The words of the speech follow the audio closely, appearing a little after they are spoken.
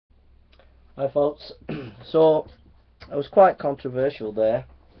Hi folks. So I was quite controversial there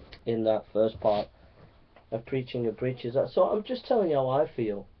in that first part of preaching and preachers. So I'm just telling you how I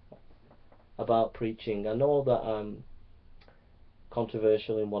feel about preaching. I know that I'm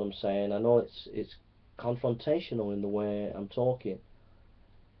controversial in what I'm saying. I know it's confrontational in the way I'm talking.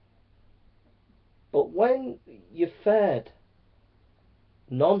 But when you're fed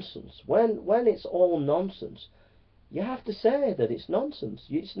nonsense, when it's all nonsense, you have to say that it's nonsense.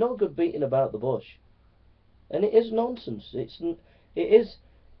 It's no good beating about the bush. And it is nonsense. It is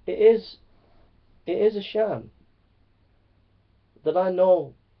it is a sham that I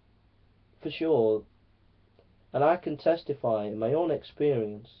know for sure, and I can testify in my own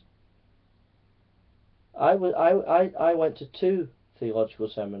experience. I went to two theological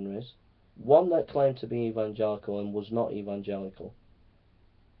seminaries, one that claimed to be evangelical and was not evangelical.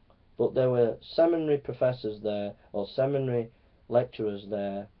 But there were seminary professors there, or seminary lecturers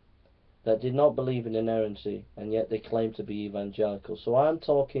there, that did not believe in inerrancy, and yet they claimed to be evangelical. So I'm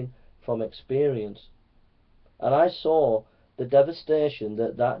talking from experience. And I saw the devastation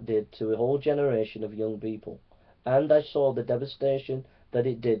that that did to a whole generation of young people. And I saw the devastation that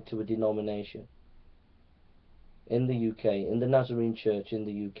it did to a denomination in the UK, in the Nazarene Church in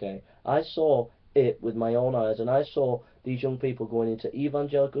the UK. I saw it with my own eyes, and I saw these young people going into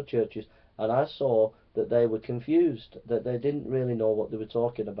evangelical churches, and I saw that they were confused, that they didn't really know what they were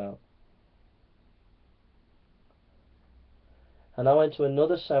talking about. And I went to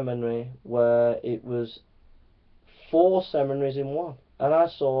another seminary where it was 4 seminaries in one, and I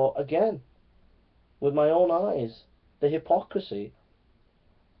saw again with my own eyes the hypocrisy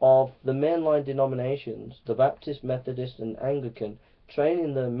of the mainline denominations, the Baptist, Methodist and Anglican,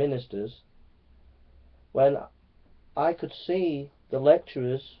 training their ministers, when I could see the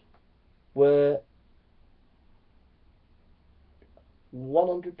lecturers were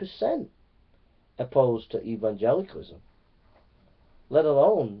 100% opposed to evangelicalism, let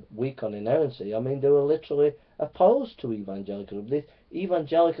alone weak on inerrancy. I mean, they were literally opposed to evangelicalism.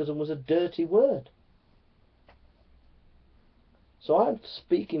 Evangelicalism was a dirty word. So I'm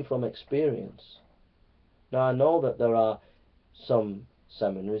speaking from experience. Now I know that there are some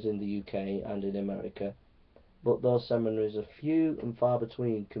seminaries in the UK and in America, but those seminaries are few and far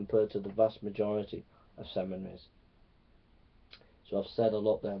between compared to the vast majority of seminaries. So I've said a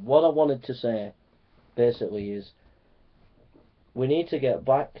lot there. What I wanted to say basically is we need to get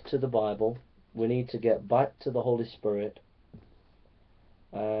back to the Bible, we need to get back to the Holy Spirit,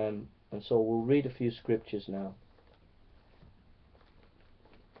 and so we'll read a few scriptures now.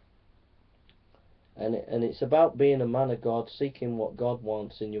 And it's about being a man of God, seeking what God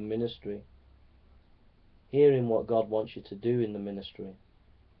wants in your ministry, hearing what God wants you to do in the ministry.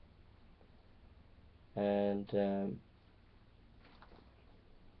 And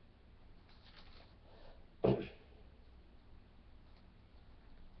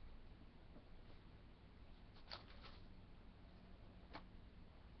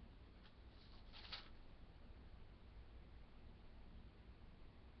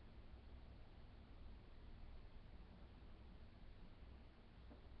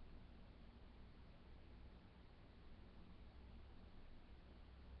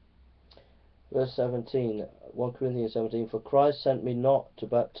verse 17, 1 Corinthians 17, for Christ sent me not to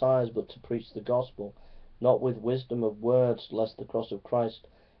baptize, but to preach the gospel, not with wisdom of words, lest the cross of Christ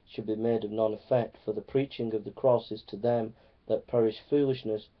should be made of none effect. For the preaching of the cross is to them that perish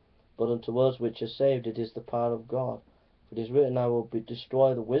foolishness, but unto us which are saved it is the power of God. For it is written, I will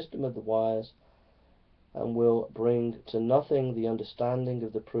destroy the wisdom of the wise, and will bring to nothing the understanding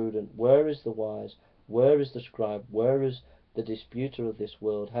of the prudent. Where is the wise? Where is the scribe? Where is the disputer of this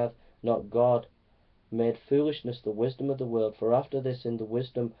world? Hath not God made foolishness the wisdom of the world? For after this, in the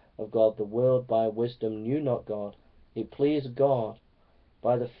wisdom of God, the world by wisdom knew not God. It pleased God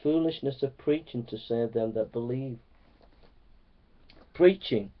by the foolishness of preaching to save them that believe.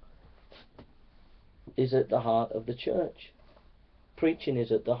 Preaching is at the heart of the church. Preaching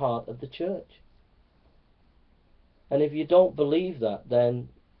is at the heart of the church. And if you don't believe that, then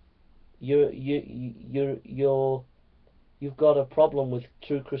you've got a problem with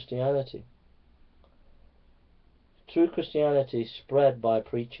true Christianity. True Christianity is spread by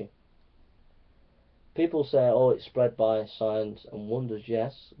preaching. People say, oh, it's spread by signs and wonders.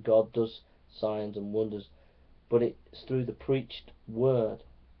 Yes, God does signs and wonders, but it's through the preached word.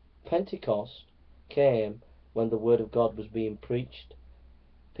 Pentecost came when the word of God was being preached.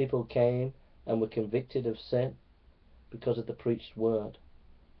 People came and were convicted of sin because of the preached word.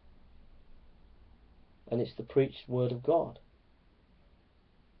 And it's the preached word of God.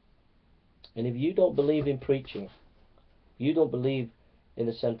 And if you don't believe in preaching, you don't believe in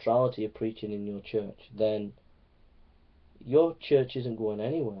the centrality of preaching in your church, then your church isn't going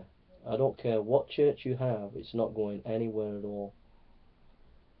anywhere. I don't care what church you have, it's not going anywhere at all.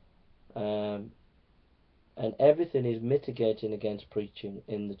 And everything is mitigating against preaching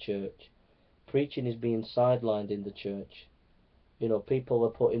in the church. Preaching is being sidelined in the church. You know, people are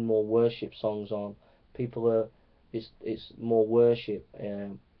putting more worship songs on. It's more worship.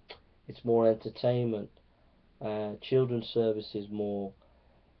 It's more entertainment. Children's services more.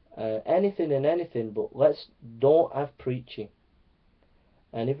 Anything and anything, but let's don't have preaching.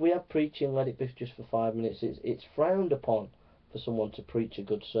 And if we have preaching, let it be just for 5 minutes. It's frowned upon for someone to preach a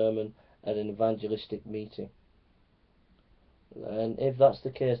good sermon at an evangelistic meeting. And if that's the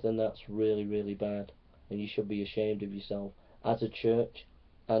case, then that's really, really bad. And you should be ashamed of yourself as a church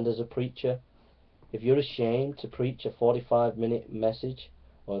and as a preacher. If you're ashamed to preach a 45-minute message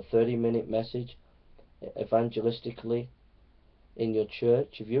or a 30-minute message evangelistically in your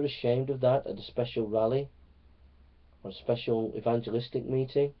church, if you're ashamed of that at a special rally or a special evangelistic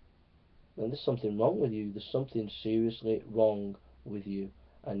meeting, then there's something wrong with you. There's something seriously wrong with you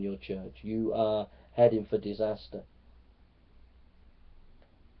and your church. You are heading for disaster.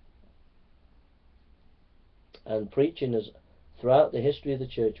 And preaching has, throughout the history of the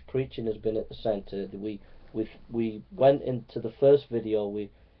church, preaching has been at the centre. We went into the first video.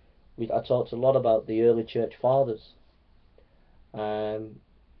 I talked a lot about the early church fathers. The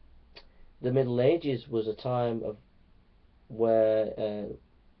Middle Ages was a time of where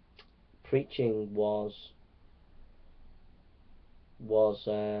preaching was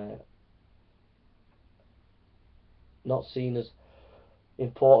not seen as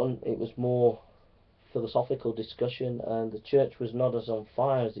important. It was more philosophical discussion, and the church was not as on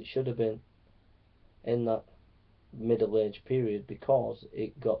fire as it should have been in that Middle Age period, because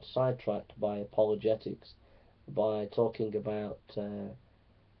it got sidetracked by apologetics, by talking about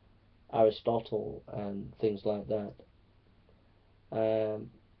Aristotle and things like that.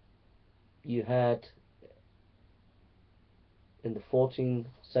 You had, in the 14th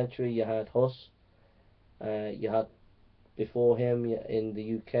century, you had Huss. You had, before him, in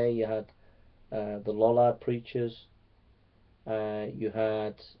the UK, you had the Lollard preachers. You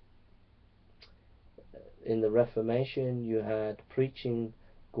had, in the Reformation, you had preaching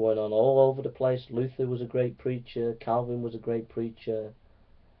going on all over the place. Luther was a great preacher. Calvin was a great preacher.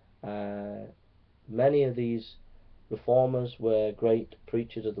 Many of these reformers were great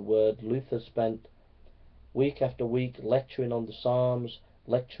preachers of the word. Luther spent week after week lecturing on the Psalms,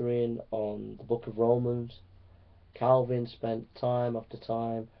 lecturing on the book of Romans. Calvin spent time after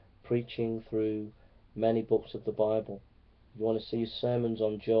time preaching through many books of the Bible. You want to see sermons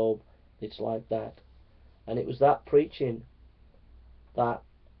on Job, it's like that. And it was that preaching that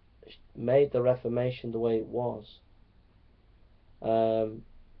made the Reformation the way it was.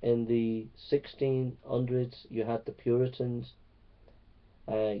 In the 1600s, you had the Puritans.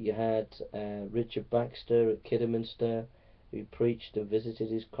 You had Richard Baxter at Kidderminster, who preached and visited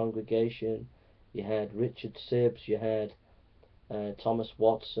his congregation. You had Richard Sibbes. You had Thomas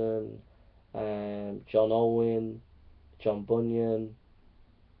Watson, John Owen, John Bunyan,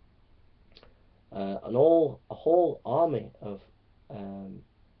 a whole army of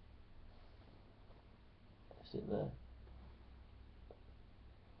is it there?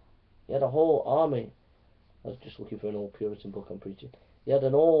 You had a whole army. I was just looking for an old Puritan book on preaching. You had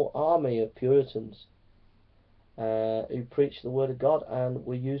an whole army of Puritans who preached the word of God and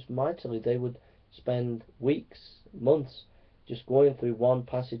were used mightily. They would spend weeks, months, just going through one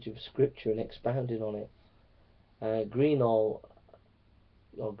passage of scripture and expounding on it. Greenhill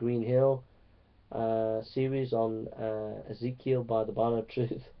series on Ezekiel by the Banner of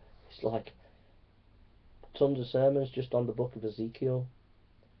Truth. It's like tons of sermons just on the book of Ezekiel.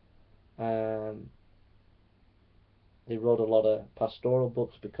 They wrote a lot of pastoral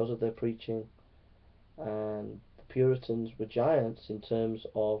books because of their preaching, and the Puritans were giants in terms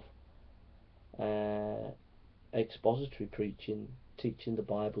of expository preaching, teaching the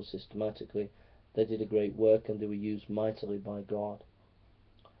Bible systematically. They did a great work and they were used mightily by God.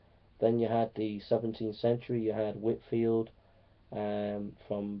 Then you had the 17th century. You had Whitefield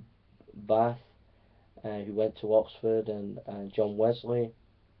from Bath, who went to Oxford, and John Wesley,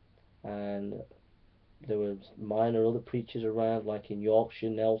 and there were minor other preachers around, like in Yorkshire,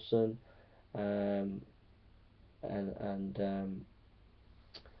 Nelson, and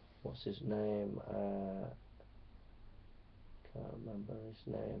what's his name? Can't remember his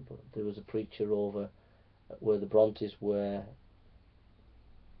name, but there was a preacher over where the Brontes were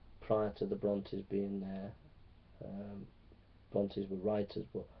prior to the Brontes being there. Brontes were writers,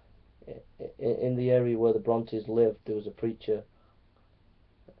 but in the area where the Brontes lived, there was a preacher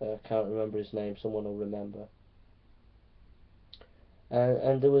I can't remember his name, someone will remember.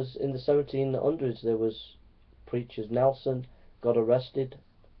 And there was, in the 1700s, there was preachers. Nelson got arrested.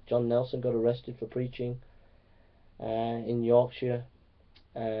 John Nelson got arrested for preaching in Yorkshire,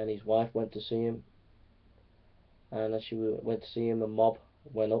 and his wife went to see him. And as she went to see him, a mob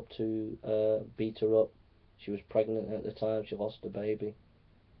went up to beat her up. She was pregnant at the time. She lost a baby.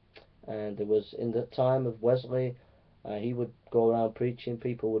 And there was, in the time of Wesley, he would go around preaching.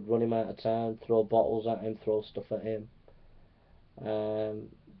 People would run him out of town, throw bottles at him, throw stuff at him.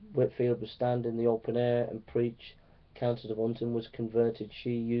 Whitefield would stand in the open air and preach. Countess of Hunton was converted.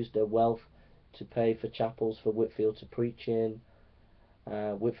 She used her wealth to pay for chapels for Whitefield to preach in.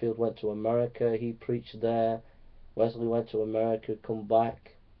 Whitefield went to America. He preached there. Wesley went to America, come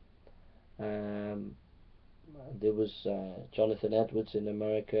back. There was Jonathan Edwards in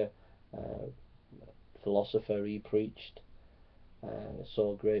America, philosopher. He preached,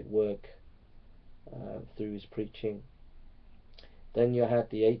 saw great work through his preaching. Then you had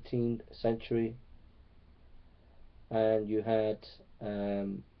the 18th century, and you had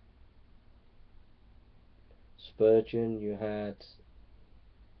Spurgeon. You had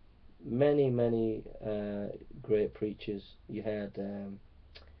many great preachers. You had the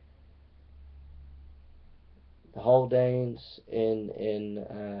Haldanes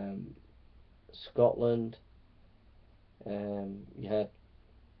in Scotland. You had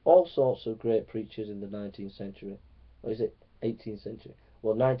all sorts of great preachers in the 19th century. Or is it 18th century?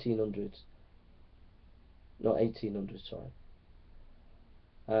 Well, 1900s. Not 1800s, sorry.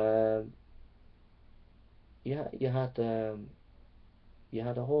 You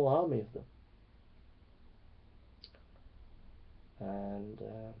had a whole army of them. And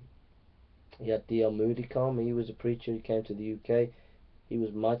you had D.L. Moody come. He was a preacher. He came to the UK. He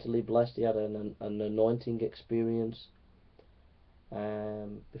was mightily blessed. He had an anointing experience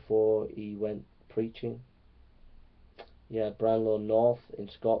before he went preaching. You had Brownlow North in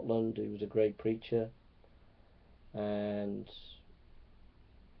Scotland. He was a great preacher. And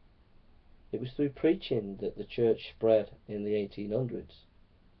it was through preaching that the church spread in the 1800s.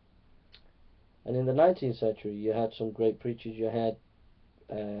 And in the 19th century, you had some great preachers. You had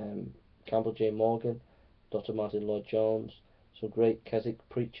Campbell J. Morgan, Dr. Martin Lloyd-Jones, some great Keswick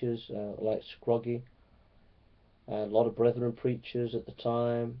preachers like Scroggie, a lot of Brethren preachers at the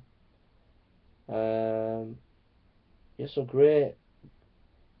time. You had some great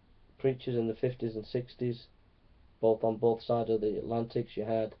preachers in the 50s and 60s, on both sides of the Atlantic. You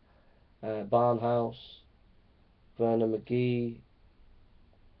had Barnhouse, Vernon McGee,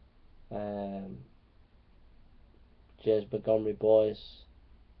 James Montgomery Boyce,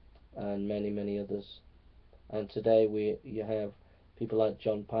 and many others. And today you have people like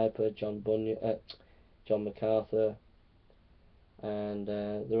John Piper, John Bunyan, John MacArthur, and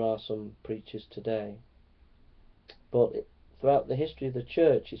there are some preachers today. But throughout the history of the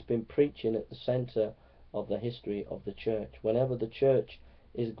church, it's been preaching at the centre of the history of the church. Whenever the church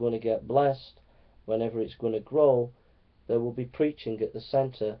is going to get blessed, whenever it's going to grow, there will be preaching at the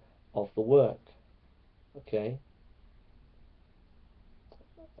centre of the work. Okay?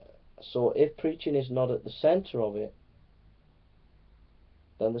 So if preaching is not at the centre of it,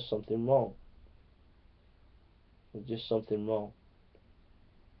 then there's something wrong. There's just something wrong.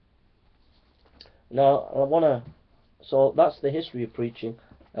 Now, so that's the history of preaching,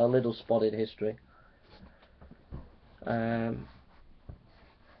 a little spotted history.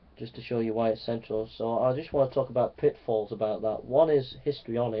 Just to show you why it's central. So I just want to talk about pitfalls about that. One is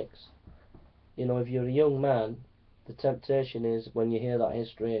histrionics. You know, if you're a young man, the temptation is, when you hear that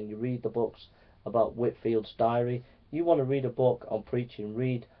history and you read the books about Whitefield's diary, you want to read a book on preaching,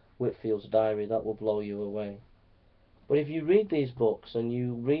 read Whitefield's diary. That will blow you away. But if you read these books and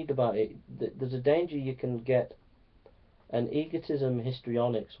you read about it, there's a danger you can get an egotism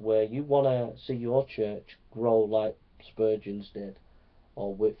histrionics, where you want to see your church grow like Spurgeon's did,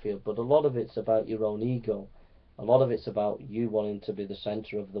 or Whitefield. But a lot of it's about your own ego. A lot of it's about you wanting to be the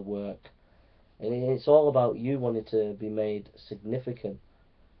centre of the work. And it's all about you wanting to be made significant.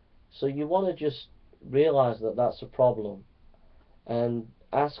 So you want to just realise that that's a problem and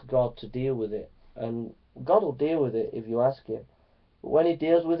ask God to deal with it. And God will deal with it if you ask Him. But when He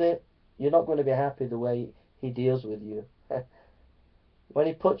deals with it, you're not going to be happy the way He deals with you. When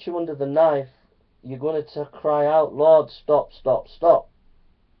He puts you under the knife, you're going to cry out, Lord, stop, stop, stop.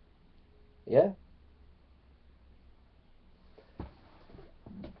 Yeah?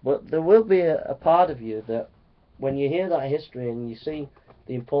 But there will be a part of you that, when you hear that history and you see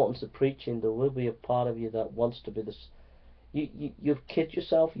the importance of preaching, there will be a part of you that wants to be this. You'll kid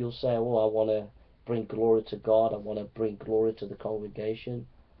yourself. You'll say, oh, I want to bring glory to God. I want to bring glory to the congregation.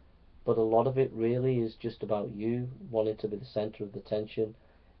 but a lot of it really is just about you wanting to be the center of the attention,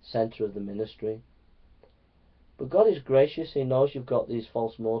 center of the ministry. But God is gracious. He knows you've got these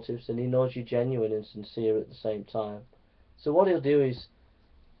false motives, and He knows you're genuine and sincere at the same time. So what He'll do is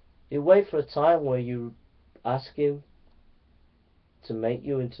He'll wait for a time where you ask Him to make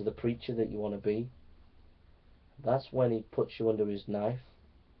you into the preacher that you want to be. That's when He puts you under His knife.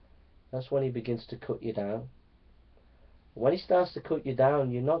 That's when He begins to cut you down. When He starts to cut you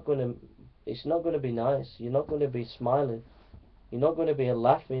down, it's not going to be nice. You're not going to be smiling. You're not going to be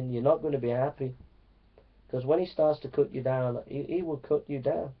laughing. You're not going to be happy. Because when He starts to cut you down, He will cut you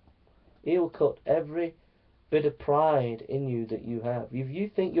down. He will cut every bit of pride in you that you have. If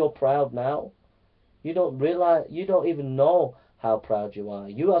you think you're proud now, you don't even know how proud you are.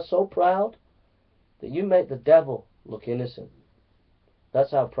 You are so proud that you make the devil look innocent.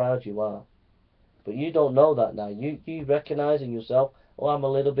 That's how proud you are. But you don't know that now. You recognize in yourself, oh, I'm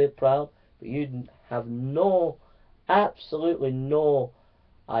a little bit proud, but you have absolutely no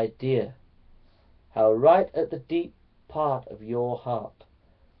idea how right at the deep part of your heart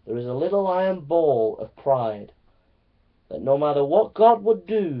there is a little iron ball of pride that no matter what God would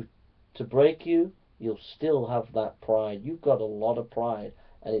do to break you, you'll still have that pride. You've got a lot of pride,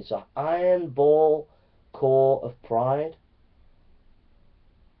 and it's an iron ball core of pride,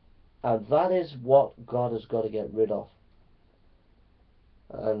 and that is what God has got to get rid of.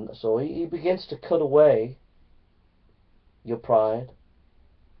 And so He begins to cut away your pride.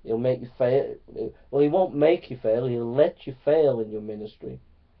 He'll make you fail. Well, He won't make you fail. He'll let you fail in your ministry.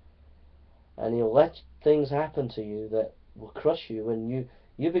 And He'll let things happen to you that will crush you. And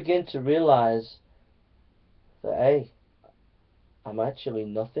you begin to realize that, hey, I'm actually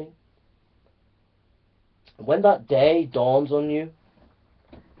nothing. When that day dawns on you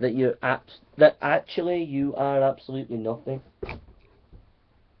that actually you are absolutely nothing.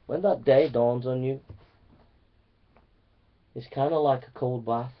 When that day dawns on you, it's kind of like a cold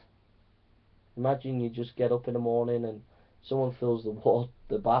bath. Imagine you just get up in the morning and someone fills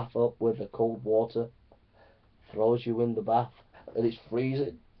the bath up with the cold water, throws you in the bath, and it's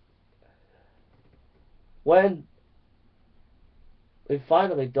freezing. When it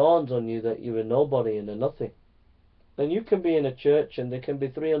finally dawns on you that you're a nobody and a nothing, then you can be in a church and there can be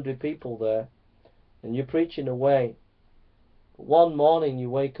 300 people there, and you're preaching away. But one morning you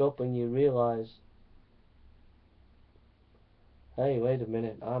wake up and you realize, hey, wait a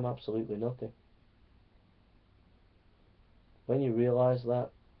minute, I'm absolutely nothing. When you realize that,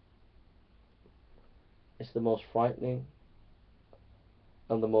 it's the most frightening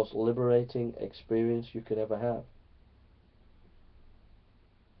and the most liberating experience you could ever have.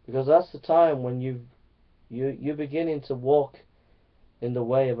 Because that's the time when you're beginning to walk in the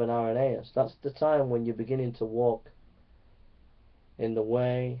way of an Irenaeus. That's the time when you're beginning to walk in the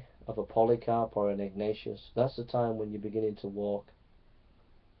way of a Polycarp or an Ignatius. That's the time when you're beginning to walk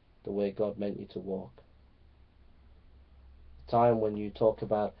the way God meant you to walk. The time when you talk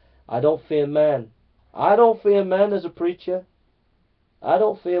about, I don't fear men. I don't fear men as a preacher. I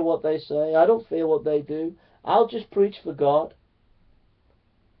don't fear what they say. I don't fear what they do. I'll just preach for God.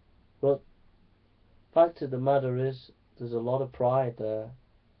 But fact of the matter is, there's a lot of pride there.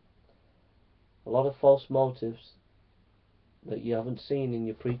 A lot of false motives that you haven't seen in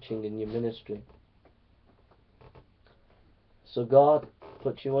your preaching, in your ministry. So God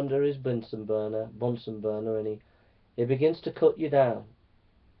puts you under His Bunsen burner, and He begins to cut you down.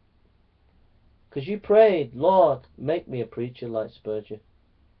 Because you prayed, Lord, make me a preacher like Spurgeon.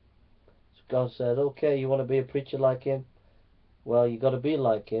 So God said, okay, you want to be a preacher like him? Well, you got to be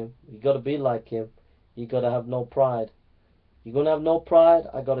like him. You got to be like him. You got to have no pride. You're going to have no pride,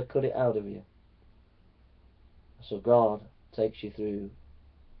 I got to cut it out of you. So God takes you through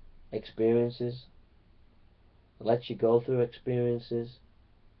experiences, lets you go through experiences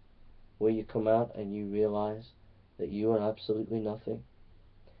where you come out and you realize that you are absolutely nothing.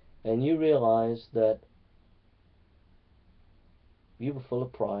 And you realize that you were full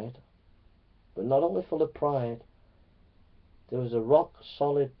of pride. But not only full of pride, there was a rock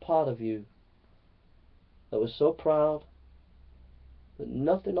solid part of you that was so proud that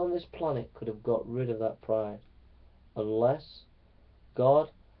nothing on this planet could have got rid of that pride unless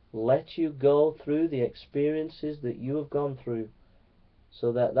God let you go through the experiences that you have gone through,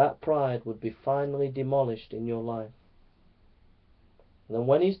 so that that pride would be finally demolished in your life. And then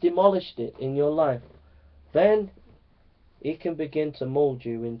when He's demolished it in your life, then He can begin to mold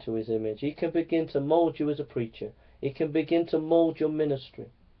you into His image. He can begin to mold you as a preacher. He can begin to mold your ministry.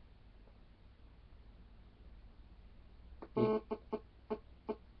 Sorry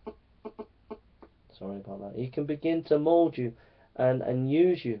about that. He can begin to mold you and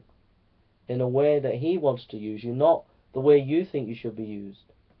use you in a way that He wants to use you, not the way you think you should be used.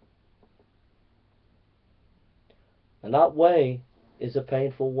 And that way is a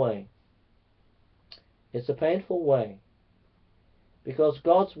painful way. It's a painful way because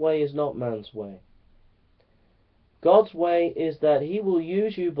God's way is not man's way. God's way is that He will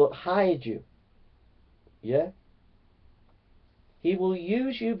use you but hide you. Yeah? He will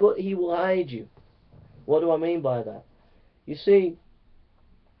use you but He will hide you. What do I mean by that? You see,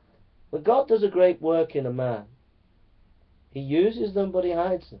 when God does a great work in a man, He uses them but He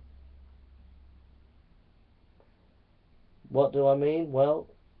hides them. What do I mean? Well,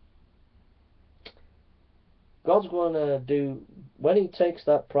 God's going to do, when He takes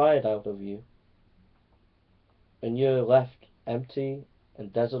that pride out of you, and you're left empty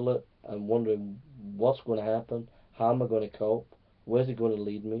and desolate and wondering what's going to happen, how am I going to cope, where's He going to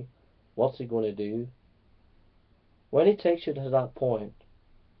lead me, what's He going to do? When He takes you to that point,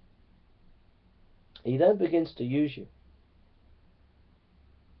 He then begins to use you.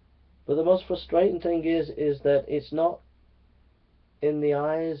 But the most frustrating thing is that it's not in the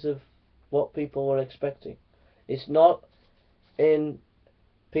eyes of what people are expecting. It's not in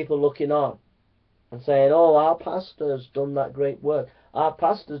people looking on and saying, oh, our pastor's done that great work. Our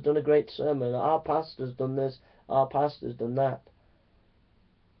pastor's done a great sermon. Our pastor's done this. Our pastor's done that.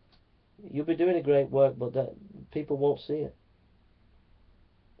 You'll be doing a great work, but that people won't see it.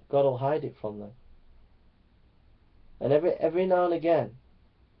 God will hide it from them. And every now and again,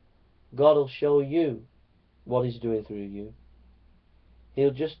 God will show you what He's doing through you.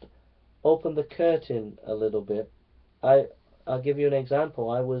 He'll just open the curtain a little bit. I'll give you an example.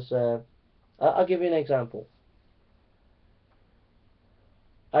 I'll give you an example.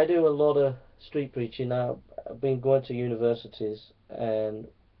 I do a lot of street preaching now. I've been going to universities and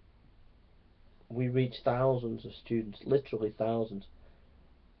we reach thousands of students, literally thousands.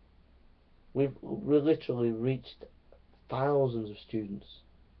 We've literally reached thousands of students.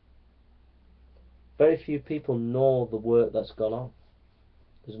 Very few people know the work that's gone on.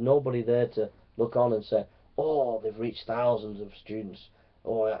 There's nobody there to look on and say, oh, they've reached thousands of students.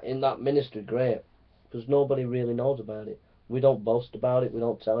 Oh, in that ministry, great. Because nobody really knows about it. We don't boast about it. We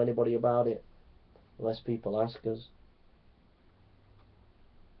don't tell anybody about it unless people ask us.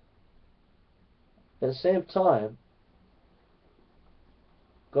 At the same time,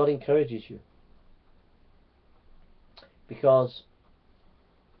 God encourages you. Because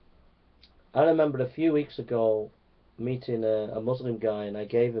I remember a few weeks ago meeting a Muslim guy, and I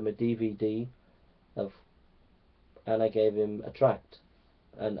gave him a DVD and I gave him a tract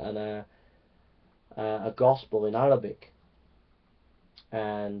and a gospel in Arabic,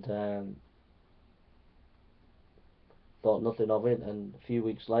 and thought nothing of it. And a few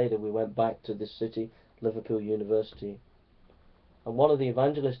weeks later we went back to this city, Liverpool University, and one of the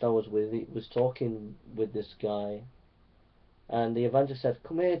evangelists I was with, he was talking with this guy, and the evangelist said,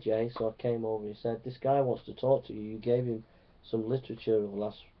 come here, Jay. So I came over. He said, this guy wants to talk to you. You gave him some literature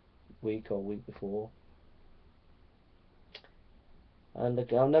last week or week before. And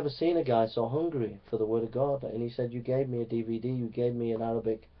I've never seen a guy so hungry for the Word of God. And he said, you gave me a DVD. You gave me an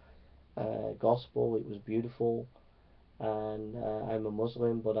Arabic gospel. It was beautiful. And I'm a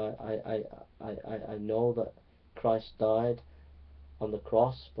Muslim, but I know that Christ died on the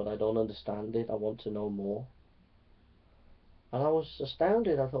cross, but I don't understand it. I want to know more. And I was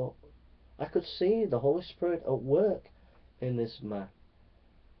astounded. I thought, I could see the Holy Spirit at work in this man.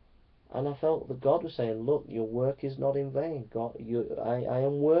 And I felt that God was saying, look, your work is not in vain. God, I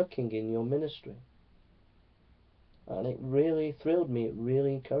am working in your ministry. And it really thrilled me. It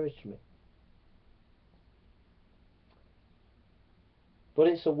really encouraged me. But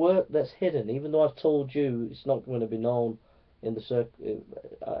it's a work that's hidden. Even though I've told you it's not going to be known in the circle.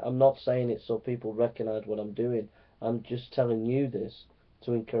 I'm not saying it so people recognize what I'm doing. I'm just telling you this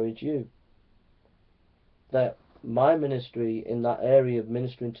to encourage you. That my ministry in that area of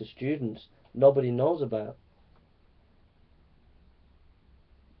ministering to students, nobody knows about.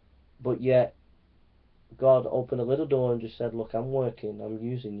 But yet, God opened a little door and just said, look, I'm working, I'm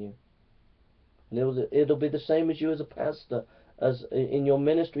using you. And it'll be the same as you as a pastor, as in your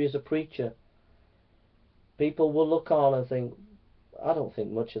ministry as a preacher. People will look on and think, I don't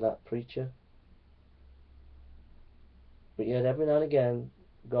think much of that preacher. But yet every now and again,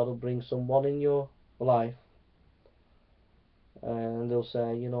 God will bring someone in your life and they'll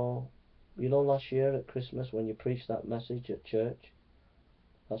say, you know last year at Christmas when you preached that message at church,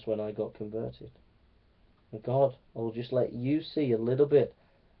 that's when I got converted. And God will just let you see a little bit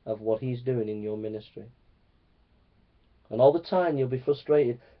of what He's doing in your ministry. And all the time you'll be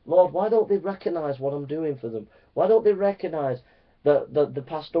frustrated. Lord, why don't they recognize what I'm doing for them? Why don't they recognize The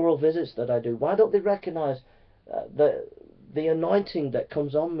pastoral visits that I do, why don't they recognize the anointing that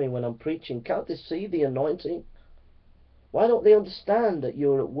comes on me when I'm preaching? Can't they see the anointing? Why don't they understand that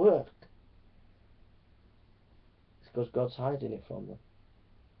you're at work? It's because God's hiding it from them.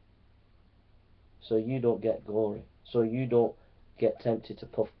 So you don't get glory. So you don't get tempted to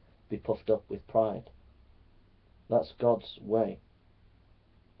be puffed up with pride. That's God's way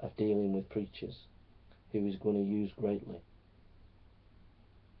of dealing with preachers who He's going to use greatly.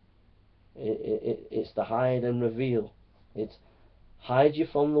 It's the hide and reveal. It's hide you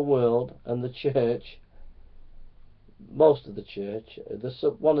from the world and the church. Most of the church, there's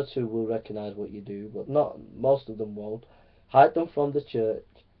one or two will recognize what you do, but not most of them won't. Hide them from the church.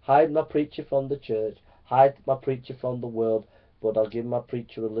 Hide my preacher from the church. Hide my preacher from the world. But I'll give my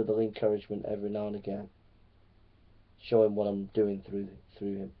preacher a little encouragement every now and again. Show him what I'm doing through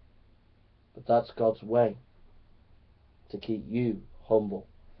him. But that's God's way to keep you humble.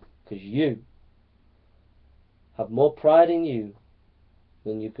 Because you have more pride in you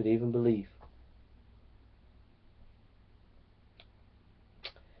than you could even believe.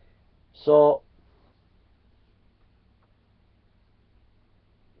 So,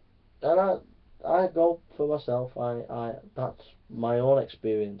 and I go for myself. That's my own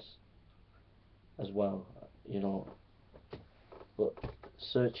experience as well, you know. But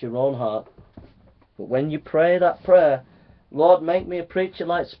search your own heart. But when you pray that prayer, Lord, make me a preacher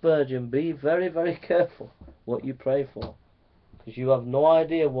like Spurgeon, be very, very careful what you pray for, because you have no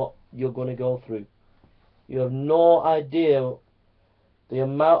idea what you're going to go through. You have no idea the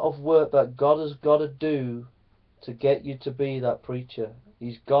amount of work that God has got to do to get you to be that preacher.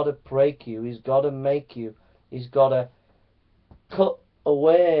 He's got to break you. He's got to make you. He's got to cut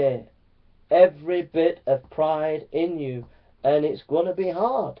away every bit of pride in you. And it's going to be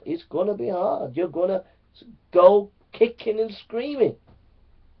hard. It's going to be hard. You're going to go kicking and screaming.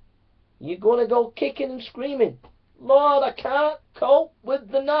 You're going to go kicking and screaming. Lord, I can't cope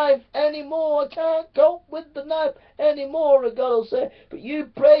with the knife anymore. I can't cope with the knife anymore. And God will say, but you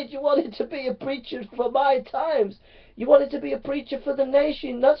prayed you wanted to be a preacher for my times. You wanted to be a preacher for the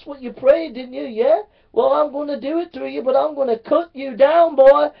nation. That's what you prayed, didn't you? Yeah? Well, I'm going to do it through you, but I'm going to cut you down,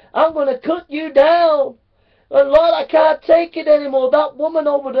 boy. I'm going to cut you down. And Lord, I can't take it anymore. That woman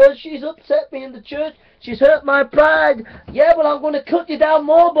over there, she's upset me in the church. She's hurt my pride. Yeah, but I'm going to cut you down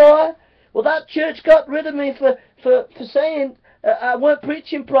more, boy. Well, that church got rid of me for saying I weren't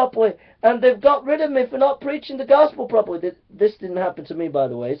preaching properly. And they've got rid of me for not preaching the gospel properly. This didn't happen to me, by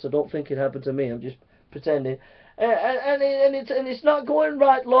the way, so don't think it happened to me. I'm just pretending. And it's not going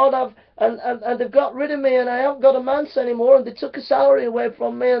right, Lord. And they've got rid of me, and I haven't got a manse anymore, and they took a salary away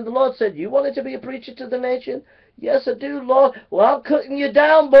from me. And the Lord said, you wanted to be a preacher to the nation? Yes, I do, Lord. Well, I'm cutting you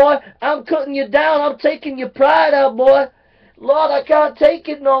down, boy. I'm cutting you down. I'm taking your pride out, boy. Lord, I can't take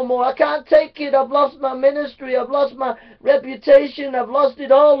it no more. I can't take it. I've lost my ministry. I've lost my reputation. I've lost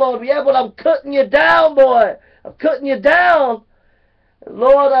it all, Lord. Yeah, but I'm cutting you down, boy. I'm cutting you down.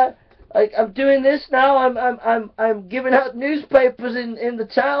 Lord, I'm doing this now. I'm giving out newspapers in the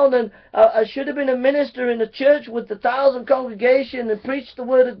town, and I should have been a minister in a church with 1,000 congregation and preached the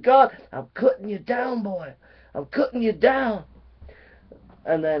word of God. I'm cutting you down, boy. I'm cutting you down.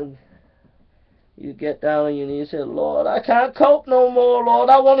 And then you get down on your knees and say, Lord, I can't cope no more, Lord.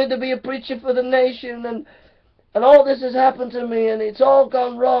 I wanted to be a preacher for the nation, and all this has happened to me, and it's all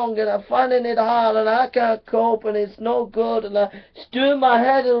gone wrong, and I'm finding it hard, and I can't cope, and it's no good, and it's doing my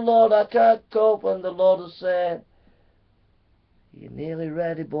head in, Lord, I can't cope. And the Lord is saying, you're nearly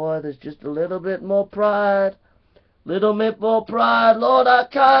ready, boy. There's just a little bit more pride. Little bit more pride. Lord, I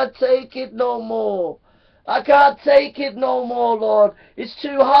can't take it no more. I can't take it no more, Lord. It's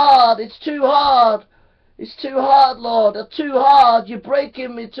too hard. It's too hard. It's too hard, Lord. It's too hard. You're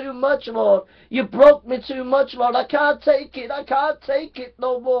breaking me too much, Lord. You broke me too much, Lord. I can't take it. I can't take it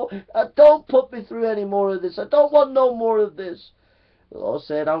no more. Don't put me through any more of this. I don't want no more of this. The Lord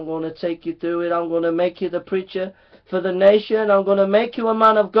said, I'm going to take you through it. I'm going to make you the preacher for the nation. I'm going to make you a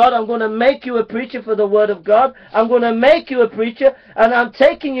man of God. I'm going to make you a preacher for the word of God. I'm going to make you a preacher, and I'm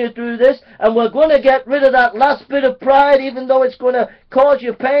taking you through this, and we're going to get rid of that last bit of pride, even though it's going to cause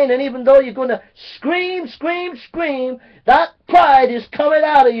you pain, and even though you're going to scream, scream, scream, that pride is coming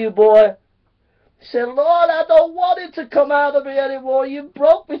out of you, boy. He said, Lord, I don't want it to come out of me anymore. You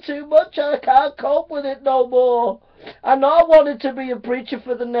broke me too much. I can't cope with it no more. I know I wanted to be a preacher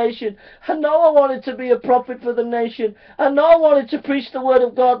for the nation. I know I wanted to be a prophet for the nation. I know I wanted to preach the word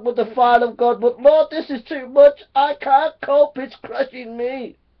of God with the fire of God. But Lord, this is too much. I can't cope. It's crushing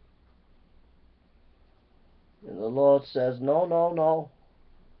me. And the Lord says, no, no, no.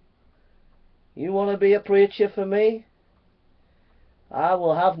 You want to be a preacher for me? I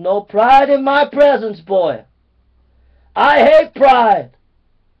will have no pride in my presence, boy. I hate pride.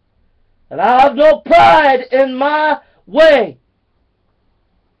 And I have no pride in my way.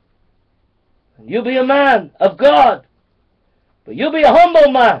 And you be a man of God. But you be a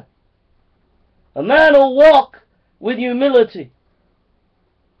humble man. A man who'll walk with humility.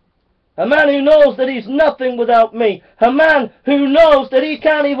 A man who knows that he's nothing without me. A man who knows that he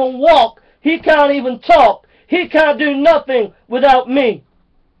can't even walk. He can't even talk. He can't do nothing without me.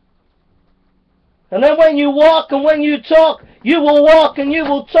 And then when you walk and when you talk, you will walk and you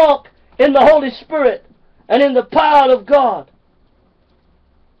will talk in the Holy Spirit and in the power of God.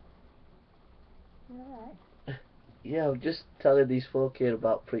 Alright. Yeah, I'm just telling these folk here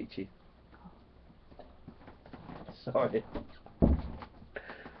about preaching. Sorry.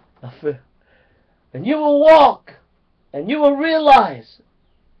 And you will walk and you will realize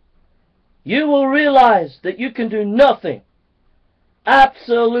that you can do nothing,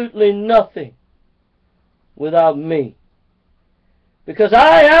 absolutely nothing, without me. Because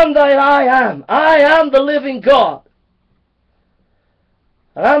I am that I am. I am the living God.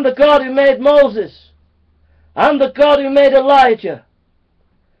 And I'm the God who made Moses. I'm the God who made Elijah.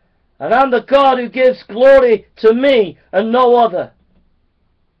 And I'm the God who gives glory to me and no other.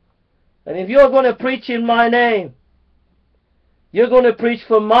 And if you're going to preach in my name, you're going to preach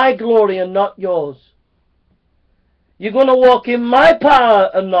for my glory and not yours. You're going to walk in my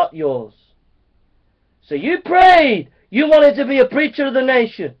power and not yours. So you prayed. You wanted to be a preacher of the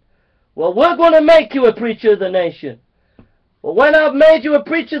nation. Well, we're going to make you a preacher of the nation. But when I've made you a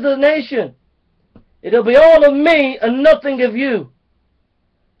preacher of the nation, it'll be all of me and nothing of you.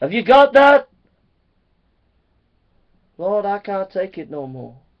 Have you got that? Lord, I can't take it no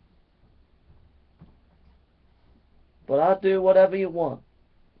more. But I'll do whatever you want.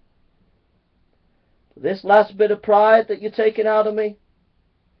 This last bit of pride that you're taking out of me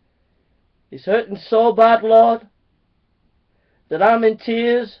is hurting so bad, Lord, that I'm in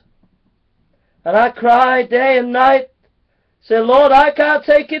tears. And I cry day and night. Say, Lord, I can't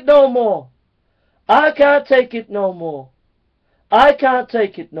take it no more. I can't take it no more. I can't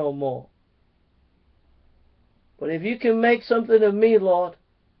take it no more. But if you can make something of me, Lord,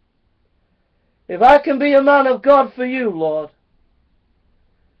 if I can be a man of God for you, Lord,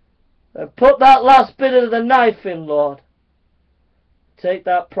 and put that last bit of the knife in, Lord, take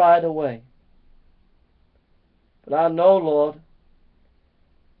that pride away. But I know, Lord,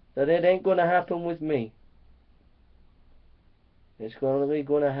 that it ain't going to happen with me. It's going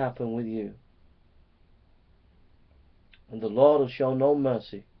to happen with you. And the Lord will show no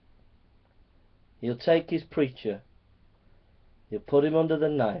mercy. He'll take his preacher, he'll put him under the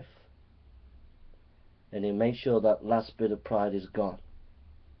knife, and he'll make sure that last bit of pride is gone.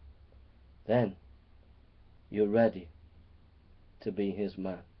 Then you're ready to be his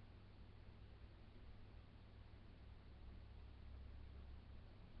man.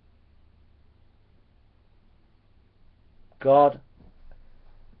 God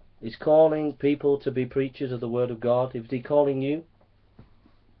is calling people to be preachers of the Word of God. Is he calling you?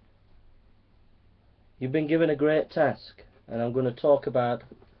 You've been given a great task, and I'm going to talk about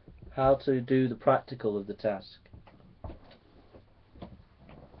how to do the practical of the task.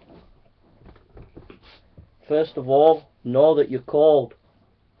 First of all, know that you're called.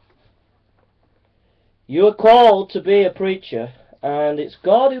 You are called to be a preacher, and it's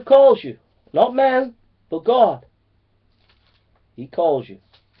God who calls you. Not man, but God. He calls you.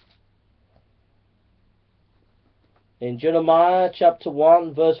 In Jeremiah chapter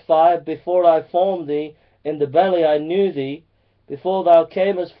 1 verse 5, before I formed thee in the belly I knew thee, before thou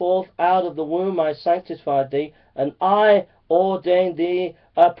camest forth out of the womb I sanctified thee, and I ordained thee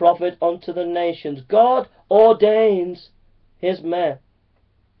a prophet unto the nations. God ordains his men.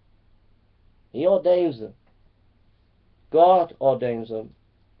 He ordains them. God ordains them.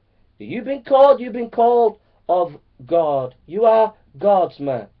 You've been called of God. You are God's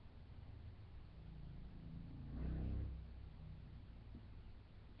man.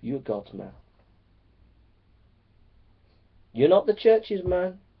 You're God's man. You're not the church's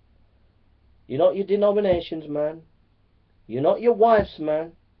man. You're not your denomination's man. You're not your wife's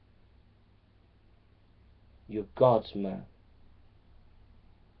man. You're God's man.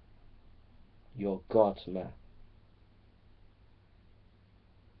 You're God's man.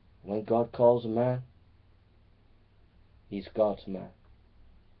 When God calls a man, he's God's man.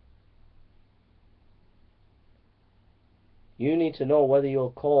 You need to know whether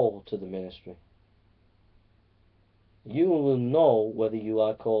you're called to the ministry. You will know whether you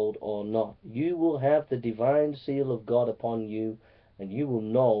are called or not. You will have the divine seal of God upon you, and you will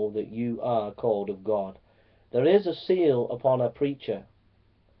know that you are called of God. There is a seal upon a preacher,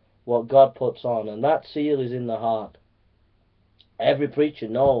 what God puts on, and that seal is in the heart. Every preacher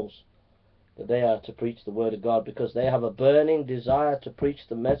knows that they are to preach the Word of God because they have a burning desire to preach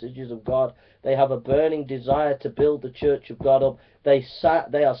the messages of God. They have a burning desire to build the church of God up. They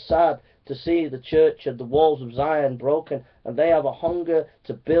are sad to see the church and the walls of Zion broken, and they have a hunger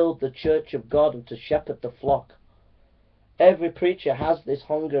to build the church of God and to shepherd the flock. Every preacher has this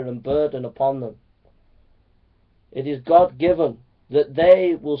hunger and burden upon them. It is God-given that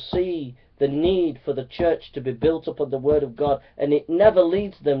they will see the need for the church to be built up on the Word of God, and it never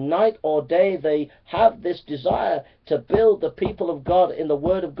leads them. Night or day they have this desire to build the people of God in the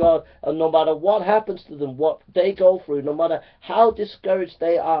Word of God, and no matter what happens to them, what they go through, no matter how discouraged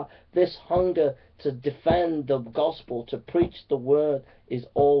they are, this hunger to defend the gospel, to preach the Word, is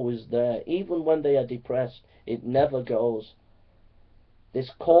always there. Even when they are depressed, it never goes.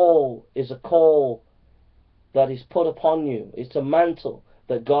 This call is a call that is put upon you. It's a mantle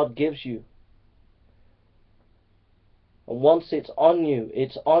that God gives you. And once it's on you,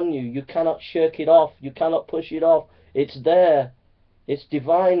 it's on you. You cannot shirk it off. You cannot push it off. It's there. It's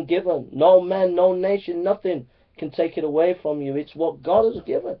divine given. No man, no nation, nothing can take it away from you. It's what God has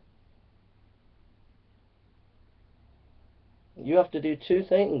given. You have to do two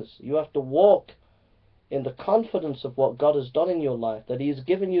things. You have to walk in the confidence of what God has done in your life, that He has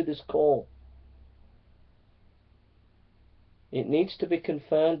given you this call. It needs to be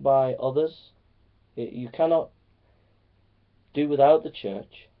confirmed by others. You cannot do without the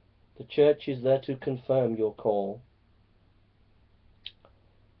church. The church is there to confirm your call.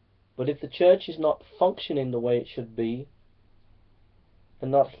 But if the church is not functioning the way it should be,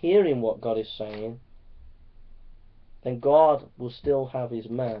 and not hearing what God is saying, then God will still have His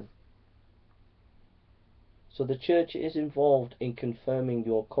man. So the church is involved in confirming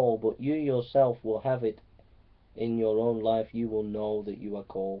your call, but you yourself will have it in your own life. You will know that you are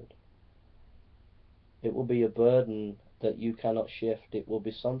called. It will be a burden that you cannot shift. It will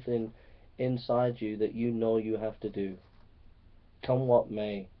be something inside you that you know you have to do, come what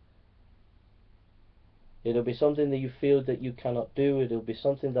may. It'll be something that you feel that you cannot do. It'll be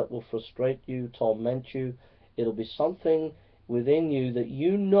something that will frustrate you, torment you. It'll be something within you that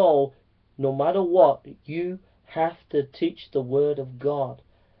you know, no matter what, you have to teach the Word of God.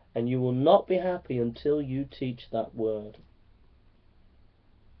 And you will not be happy until you teach that Word.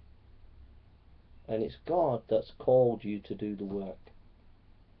 And it's God that's called you to do the work.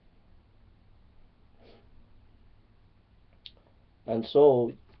 And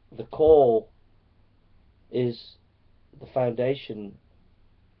so the call is the foundation.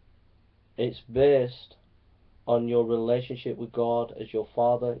 It's based on your relationship with God as your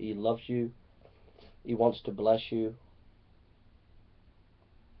Father. He loves you. He wants to bless you.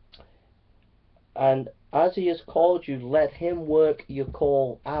 And as He has called you, let Him work your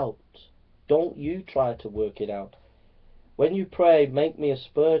call out. Don't you try to work it out. When you pray, make me a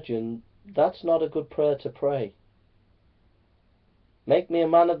Spurgeon, that's not a good prayer to pray. Make me a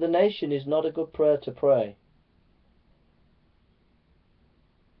man of the nation is not a good prayer to pray.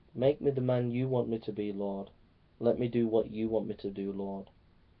 Make me the man you want me to be, Lord. Let me do what you want me to do, Lord.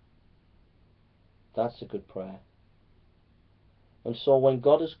 That's a good prayer. And so when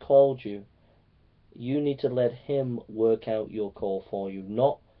God has called you, you need to let Him work out your call for you.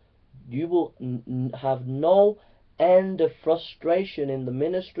 You will have no end of frustration in the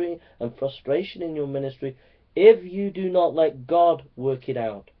ministry and frustration in your ministry if you do not let God work it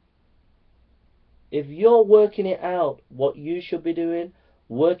out. If you're working it out, what you should be doing,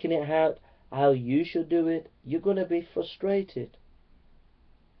 working it out how you should do it, you're going to be frustrated.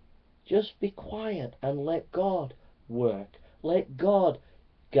 Just be quiet and let God work. Let God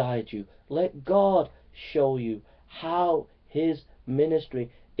guide you. Let God show you how His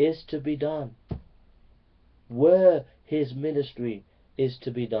ministry is to be done. Where His ministry is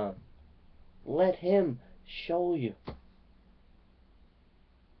to be done. Let Him show you.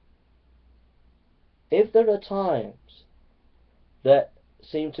 If there are times that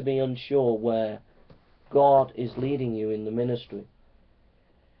seem to be unsure where God is leading you in the ministry,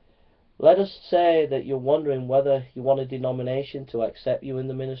 let us say that you're wondering whether you want a denomination to accept you in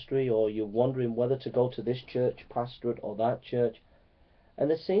the ministry, or you're wondering whether to go to this church pastorate or that church. And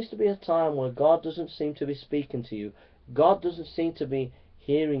there seems to be a time where God doesn't seem to be speaking to you. God doesn't seem to be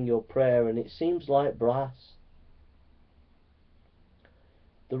hearing your prayer, and it seems like brass.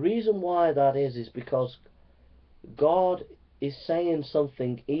 The reason why that is because God is saying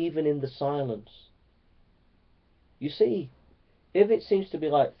something even in the silence. You see, if it seems to be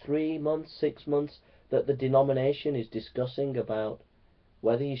like 3 months, 6 months that the denomination is discussing about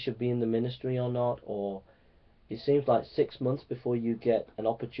whether you should be in the ministry or not, or It seems like 6 months before you get an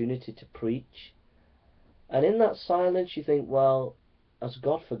opportunity to preach. And in that silence you think, well, has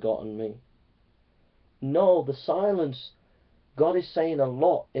God forgotten me? No, the silence, God is saying a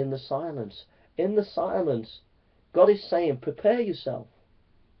lot in the silence. In the silence, God is saying, prepare yourself.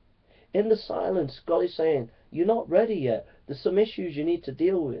 In the silence, God is saying, you're not ready yet. There's some issues you need to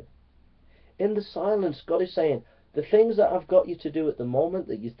deal with. In the silence, God is saying, the things that I've got you to do at the moment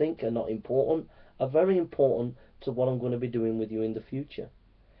that you think are not important are very important to what I'm going to be doing with you in the future.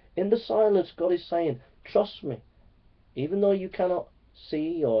 In the silence, God is saying, trust me. Even though you cannot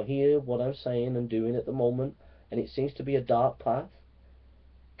see or hear what I'm saying and doing at the moment, and it seems to be a dark path,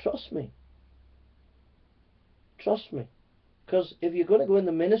 trust me. Trust me. Because if you're going to go in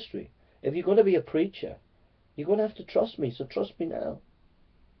the ministry, if you're going to be a preacher, you're going to have to trust me, so trust me now.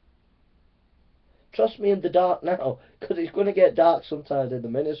 Trust me in the dark now, because it's going to get dark sometimes in the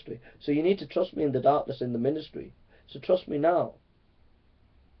ministry. So you need to trust me in the darkness in the ministry. So trust me now.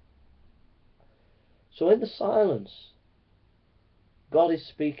 So in the silence, God is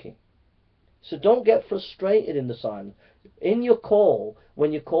speaking. So don't get frustrated in the silence. In your call,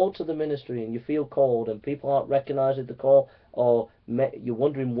 when you're called to the ministry and you feel called and people aren't recognizing the call, or you're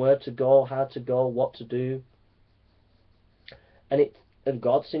wondering where to go, how to go, what to do, and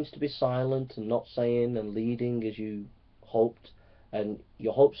God seems to be silent and not saying and leading as you hoped, and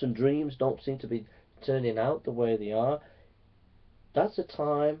your hopes and dreams don't seem to be turning out the way they are, that's a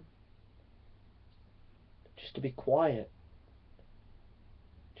time just to be quiet,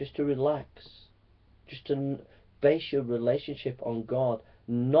 just to relax, just to base your relationship on God,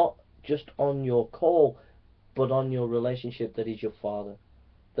 not just on your call, but on your relationship that He's your Father,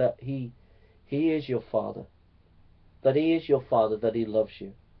 that He is your Father, that He is your Father, that He loves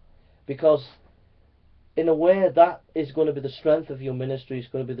you. Because in a way that is going to be the strength of your ministry, it's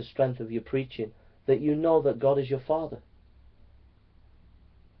going to be the strength of your preaching, that you know that God is your Father.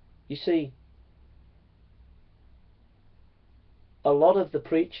 You see, a lot of the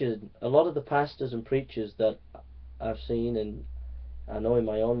preachers, a lot of the pastors and preachers that I've seen and I know in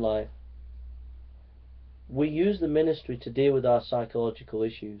my own life, we use the ministry to deal with our psychological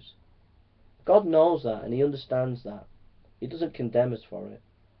issues. God knows that and He understands that. He doesn't condemn us for it.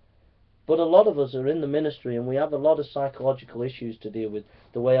 But a lot of us are in the ministry and we have a lot of psychological issues to deal with.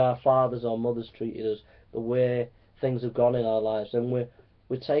 The way our fathers or mothers treated us, the way things have gone in our lives, and we're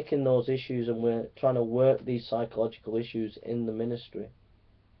taking those issues and we're trying to work these psychological issues in the ministry.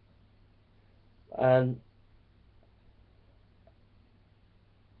 And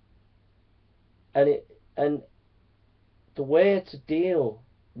the way to deal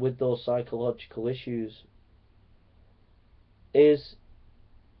with those psychological issues is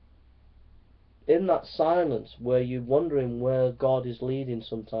in that silence where you're wondering where God is leading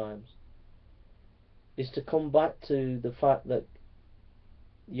sometimes, is to come back to the fact that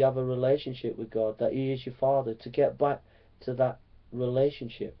you have a relationship with God, that He is your Father, to get back to that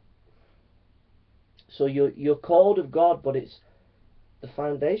relationship. So you're called of God, but it's the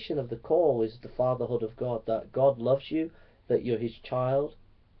foundation of the call is the fatherhood of God, that God loves you, that you're His child.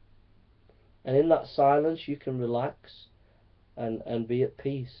 And in that silence you can relax and be at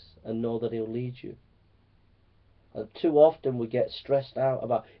peace and know that He'll lead you. And too often we get stressed out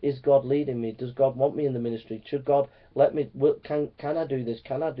about, is God leading me? Does God want me in the ministry? Should God let me, can I do this?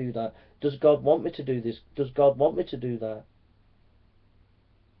 Can I do that? Does God want me to do this? Does God want me to do that?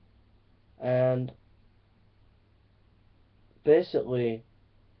 And basically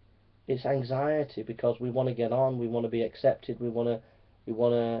it's anxiety, because we want to get on, we want to be accepted, we want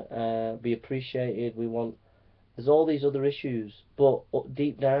to be appreciated, there's all these other issues, but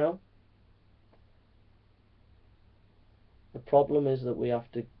deep down the problem is that we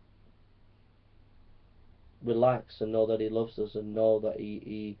have to relax and know that He loves us and know that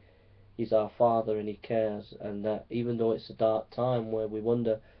He's our Father and He cares, and that even though it's a dark time where we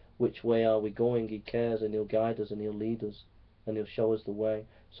wonder which way are we going, He cares and He'll guide us and He'll lead us and He'll show us the way.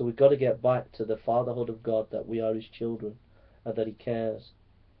 So we've got to get back to the fatherhood of God, that we are His children and that He cares.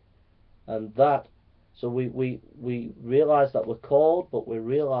 And that, so we realise that we're called, but we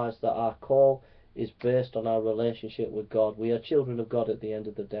realise that our call is based on our relationship with God. We are children of God at the end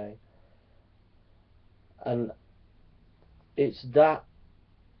of the day. And it's that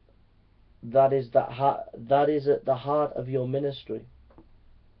is at the heart of your ministry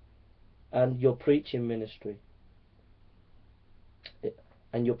and your preaching ministry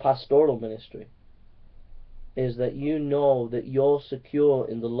and your pastoral ministry, is that you know that you're secure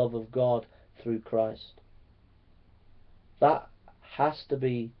in the love of God through Christ. That has to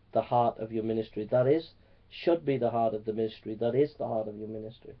be the heart of your ministry. Should be the heart of the ministry. That is the heart of your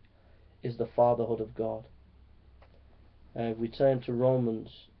ministry, is the fatherhood of God. We turn to Romans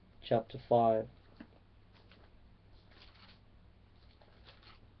chapter 5.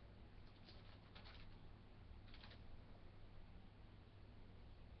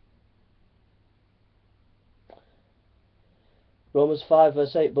 Romans 5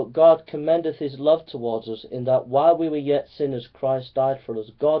 verse 8, but God commendeth his love towards us, in that while we were yet sinners, Christ died for us.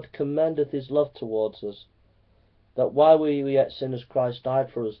 God commendeth his love towards us, that while we were yet sinners, Christ died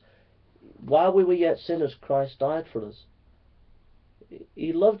for us. While we were yet sinners, Christ died for us.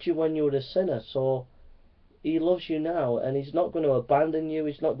 He loved you when you were a sinner, so he loves you now, and he's not going to abandon you,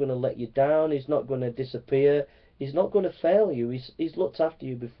 he's not going to let you down, he's not going to disappear, he's not going to fail you. He's looked after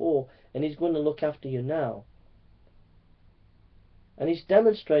you before, and he's going to look after you now. And he's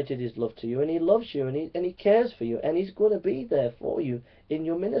demonstrated his love to you, and he loves you, and he cares for you, and he's going to be there for you in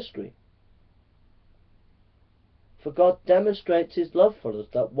your ministry. For God demonstrates his love for us,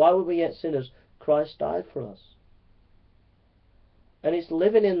 that while we were yet sinners, Christ died for us. And it's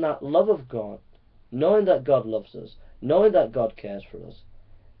living in that love of God, knowing that God loves us, knowing that God cares for us,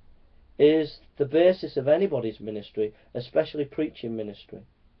 is the basis of anybody's ministry, especially preaching ministry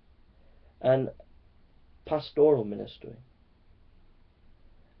and pastoral ministry.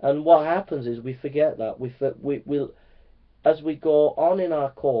 And what happens is we forget that. We'll, as we go on in our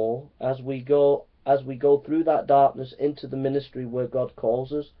call, as we go through that darkness into the ministry where God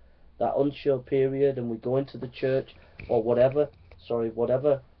calls us, that unsure period, and we go into the church or whatever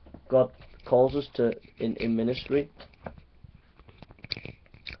God calls us to in ministry,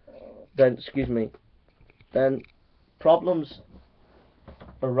 then problems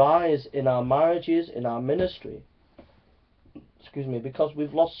arise in our marriages, in our ministry, because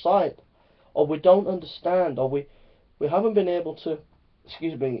we've lost sight, or we don't understand, or we haven't been able to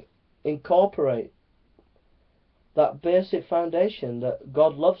incorporate that basic foundation that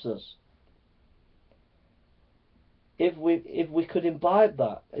God loves us. If we could imbibe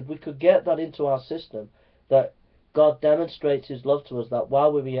that, if we could get that into our system, that God demonstrates his love to us, that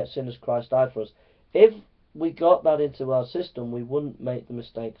while we were yet sinners, Christ died for us. If we got that into our system, we wouldn't make the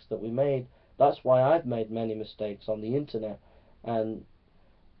mistakes that we made. That's why I've made many mistakes on the internet and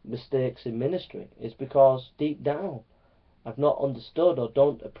mistakes in ministry. It's because deep down I've not understood or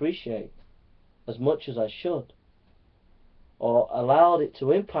don't appreciate as much as I should, or allowed it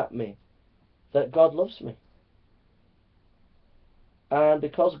to impact me, that God loves me. And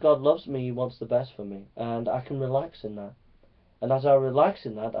because God loves me, he wants the best for me, and I can relax in that. And as I relax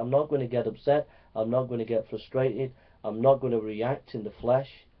in that, I'm not going to get upset, I'm not going to get frustrated, I'm not going to react in the flesh,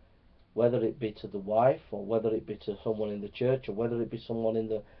 whether it be to the wife, or whether it be to someone in the church, or whether it be someone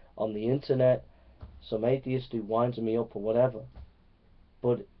on the internet, some atheist who winds me up or whatever.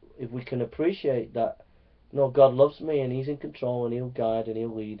 But if we can appreciate that, God loves me, and he's in control, and he'll guide, and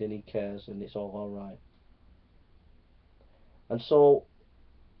he'll lead, and he cares, and it's all right. And so,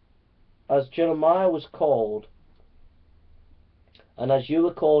 as Jeremiah was called, and as you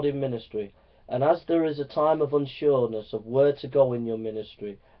were called in ministry, and as there is a time of unsureness of where to go in your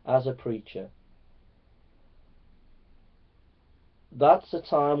ministry as a preacher, that's a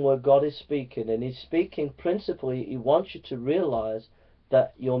time where God is speaking, and he's speaking principally, he wants you to realize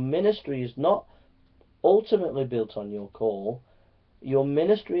that your ministry is not ultimately built on your call. Your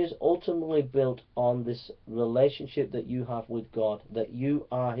ministry is ultimately built on this relationship that you have with God, that you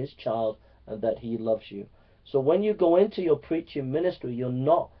are his child and that he loves you. So when you go into your preaching ministry, you're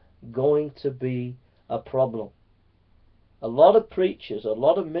not going to be a problem. A lot of preachers, a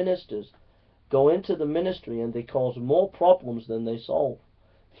lot of ministers go into the ministry and they cause more problems than they solve.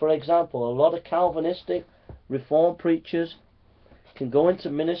 For example, a lot of Calvinistic Reformed preachers can go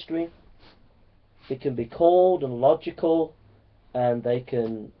into ministry. They can be cold and logical, and they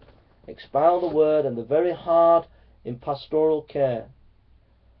can expound the word, and they're very hard in pastoral care.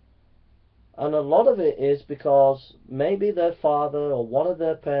 And a lot of it is because maybe their father or one of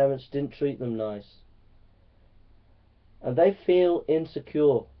their parents didn't treat them nice, and they feel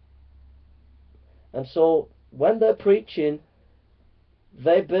insecure. And so when they're preaching,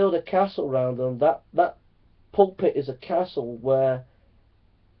 they build a castle around them. That pulpit is a castle where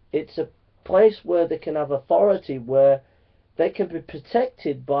it's a place where they can have authority, where they can be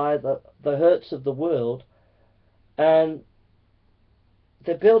protected by the hurts of the world, and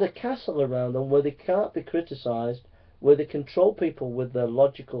they build a castle around them where they can't be criticized, where they control people with their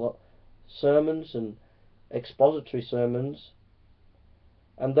logical sermons and expository sermons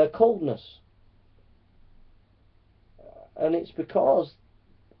and their coldness. And it's because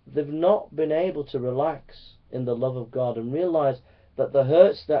they've not been able to relax in the love of God and realize that the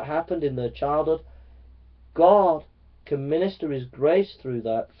hurts that happened in their childhood, God can minister his grace through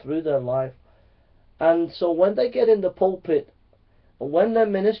that, through their life, And so when they get in the pulpit, and when they're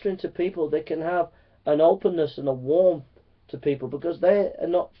ministering to people, they can have an openness and a warmth to people, because they are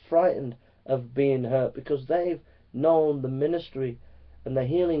not frightened of being hurt, because they've known the ministry and the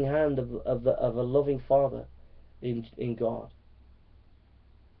healing hand of a loving Father in God.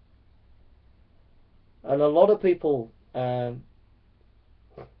 And a lot of people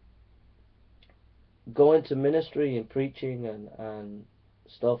go into ministry and preaching and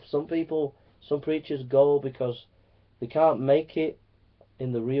stuff. Some preachers go because they can't make it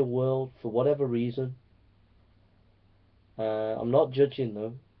in the real world for whatever reason. I'm not judging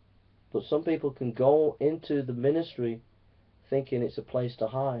them, but some people can go into the ministry thinking it's a place to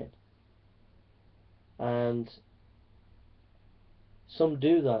hide. And some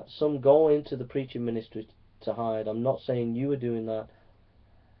do that. Some go into the preaching ministry to hide. I'm not saying you are doing that,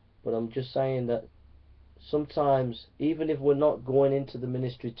 but I'm just saying that sometimes, even if we're not going into the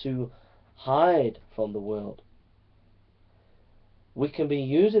ministry to hide from the world, we can be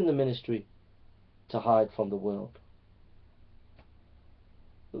using the ministry to hide from the world.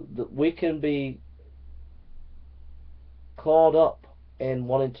 We can be caught up in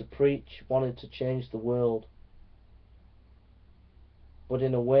wanting to preach, wanting to change the world, but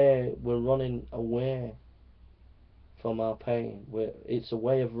in a way we're running away from our pain. It's a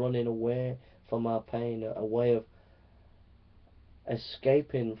way of running away from our pain, a way of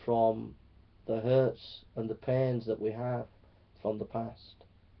escaping from the hurts and the pains that we have from the past.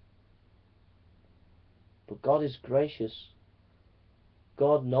 But God is gracious.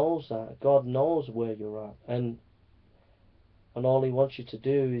 God knows that. God knows where you're at. And all He wants you to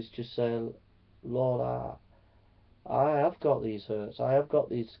do is just say, Lord, I have got these hurts. I have got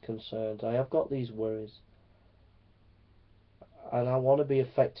these concerns. I have got these worries. And I want to be an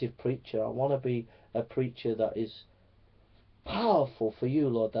effective preacher. I want to be a preacher that is powerful for you,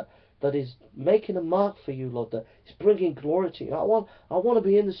 Lord, that is making a mark for you, Lord, that is bringing glory to you. I want to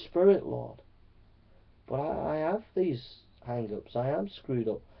be in the Spirit, Lord. But I have these hang-ups. I am screwed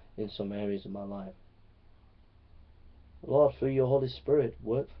up in some areas of my life. Lord, through your Holy Spirit,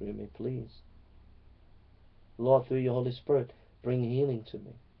 work through me, please. Lord, through your Holy Spirit, bring healing to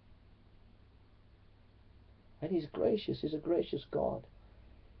me. And He's gracious. He's a gracious God.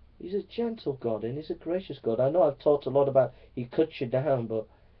 He's a gentle God, and He's a gracious God. I know I've talked a lot about He cuts you down, but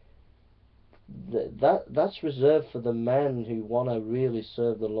that's reserved for the men who want to really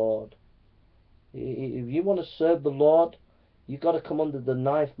serve the Lord. If you want to serve the Lord, you've got to come under the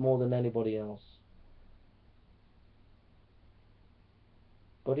knife more than anybody else.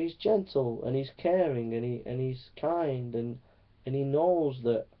 But He's gentle, and He's caring, and He's kind, and He knows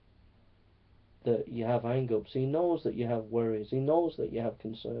that you have hang-ups. He knows that you have worries. He knows that you have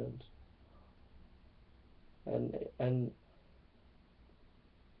concerns. And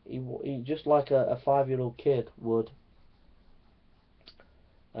he just like a 5-year-old kid would.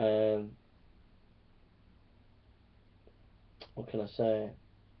 What can I say?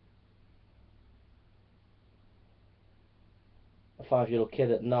 A 5-year-old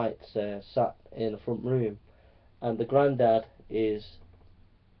kid at night sat in the front room, and the granddad is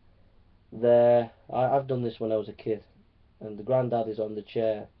there. I've done this when I was a kid, and the granddad is on the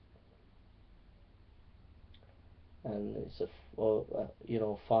chair, and it's a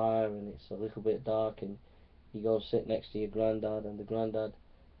fire, and it's a little bit dark, and you go and sit next to your granddad, and the granddad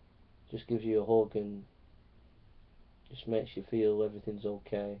just gives you a hug and just makes you feel everything's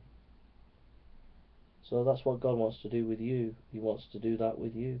okay. So that's what God wants to do with you. He wants to do that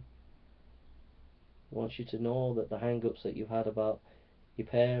with you. He wants you to know that the hang-ups that you've had about your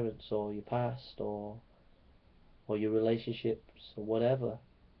parents or your past or your relationships or whatever,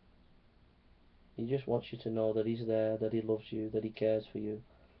 He just wants you to know that He's there, that He loves you, that He cares for you,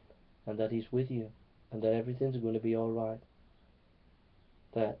 and that He's with you, and that everything's going to be alright.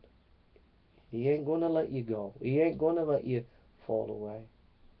 That He ain't going to let you go. He ain't going to let you fall away.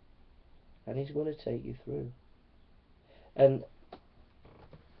 And He's going to take you through. And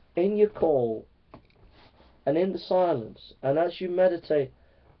in your call, and in the silence, and as you meditate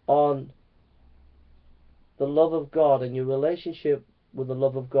on the love of God and your relationship with the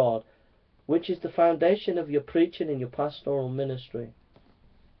love of God, which is the foundation of your preaching and your pastoral ministry.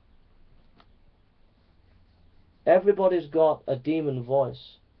 Everybody's got a demon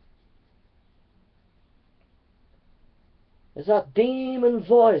voice. There's that demon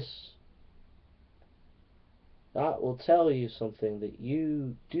voice that will tell you something that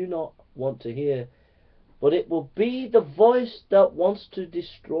you do not want to hear, but it will be the voice that wants to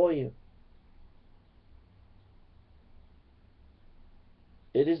destroy you.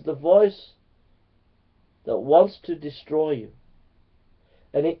 It is the voice that wants to destroy you.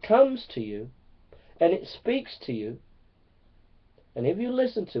 And it comes to you, and it speaks to you, and if you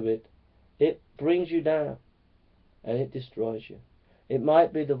listen to it, it brings you down and it destroys you. It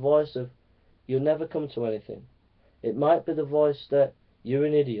might be the voice of, you'll never come to anything. It might be the voice that you're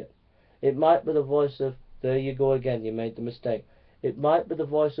an idiot. It might be the voice of, there you go again, you made the mistake. It might be the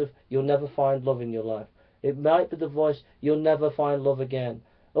voice of, you'll never find love in your life. It might be the voice, you'll never find love again.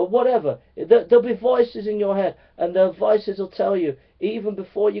 Or whatever. There'll be voices in your head, and the voices will tell you, even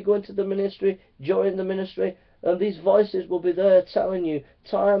before you go into the ministry, during the ministry, and these voices will be there telling you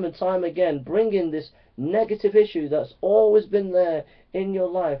time and time again, bringing this negative issue that's always been there in your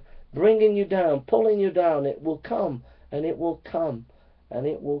life, bringing you down, pulling you down. It will come, and it will come, and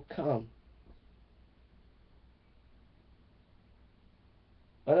it will come.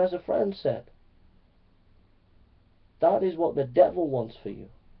 And as a friend said, that is what the devil wants for you.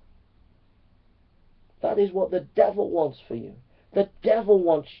 That is what the devil wants for you. The devil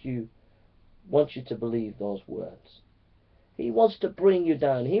wants you to believe those words. He wants to bring you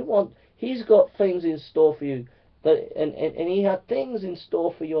down. He's got things in store for you, and he had things in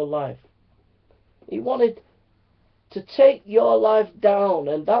store for your life. He wanted to take your life down,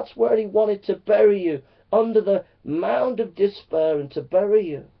 and that's where he wanted to bury you, under the mound of despair, and to bury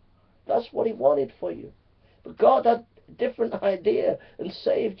you. That's what he wanted for you. But God had a different idea and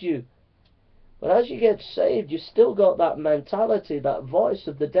saved you. But as you get saved, you still got that mentality, that voice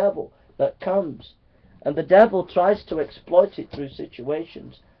of the devil that comes. And the devil tries to exploit it through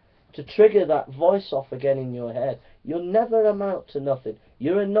situations to trigger that voice off again in your head. You'll never amount to nothing.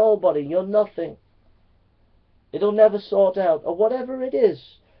 You're a nobody. You're nothing. It'll never sort out. Or whatever it is.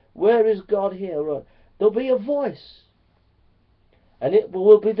 Where is God here? Or there'll be a voice. And it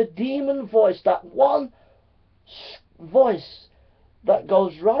will be the demon voice, that one voice that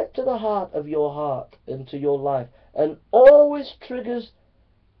goes right to the heart of your heart, into your life, and always triggers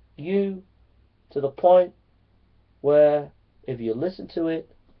you to the point where, if you listen to it,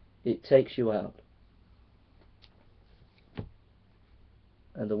 it takes you out.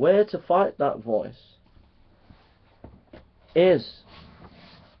 And the way to fight that voice is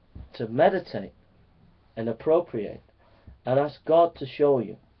to meditate and appropriate and ask God to show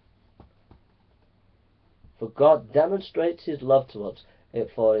you. For God demonstrates his love to us,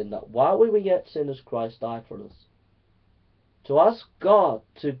 for in that while we were yet sinners, Christ died for us. To ask God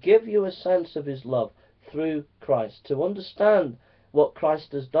to give you a sense of his love through Christ, to understand what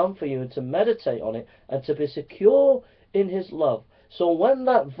Christ has done for you, and to meditate on it, and to be secure in his love. So when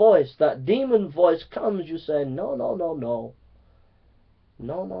that voice, that demon voice comes, you say, no, no, no, no.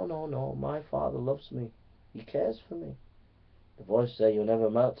 No, no, no, no. My Father loves me. He cares for me. The voice says, you'll never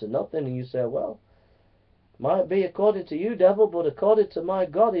amount to nothing. And you say, well, might be according to you, devil, but according to my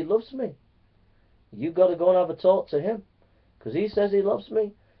God, he loves me. You've got to go and have a talk to him, because he says he loves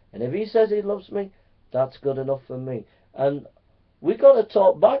me. And if he says he loves me, that's good enough for me. And we got to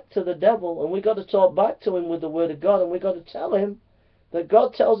talk back to the devil, and we got to talk back to him with the word of God, and we got to tell him that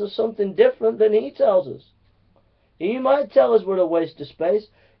God tells us something different than he tells us. He might tell us we're a waste of space.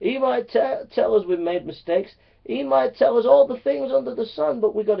 He might tell us we've made mistakes. He might tell us all the things under the sun,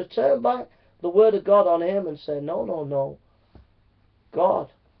 but we got to turn back the word of God on him and say, no, no, no.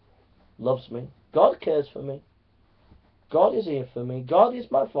 God loves me. God cares for me. God is here for me. God is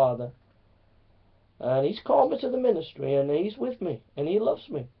my Father. And he's called me to the ministry, and he's with me, and he loves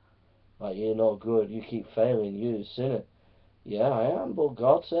me. Like, you're no good. You keep failing. You're a sinner. Yeah, I am, but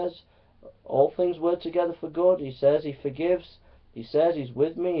God says all things work together for good. He says he forgives. He says he's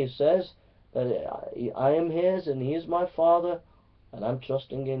with me. He says that I am his, and he is my Father, and I'm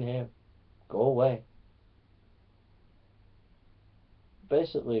trusting in him. Go away.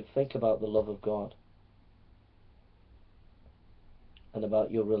 Basically, think about the love of God and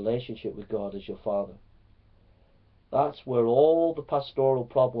about your relationship with God as your Father. That's where all the pastoral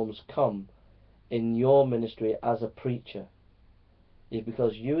problems come in your ministry as a preacher, is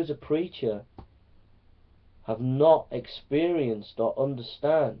because you as a preacher have not experienced or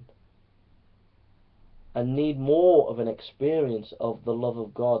understand and need more of an experience of the love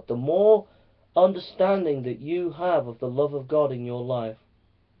of God. The more understanding that you have of the love of God in your life,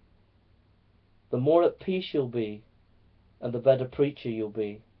 the more at peace you'll be, and the better preacher you'll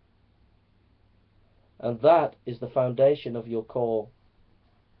be. And that is the foundation of your call.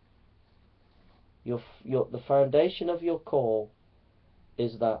 The foundation of your call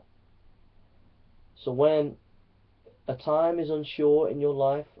is that. So when a time is unsure in your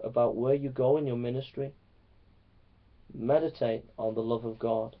life about where you go in your ministry, meditate on the love of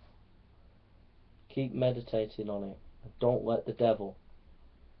God. Keep meditating on it. Don't let the devil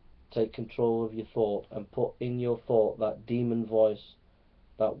take control of your thought and put in your thought that demon voice,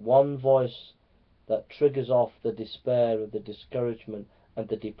 that one voice that triggers off the despair and the discouragement and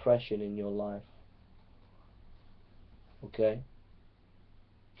the depression in your life. Okay?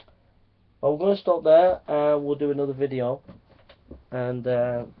 Well, we're going to stop there and we'll do another video. And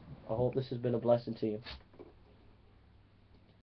I hope this has been a blessing to you.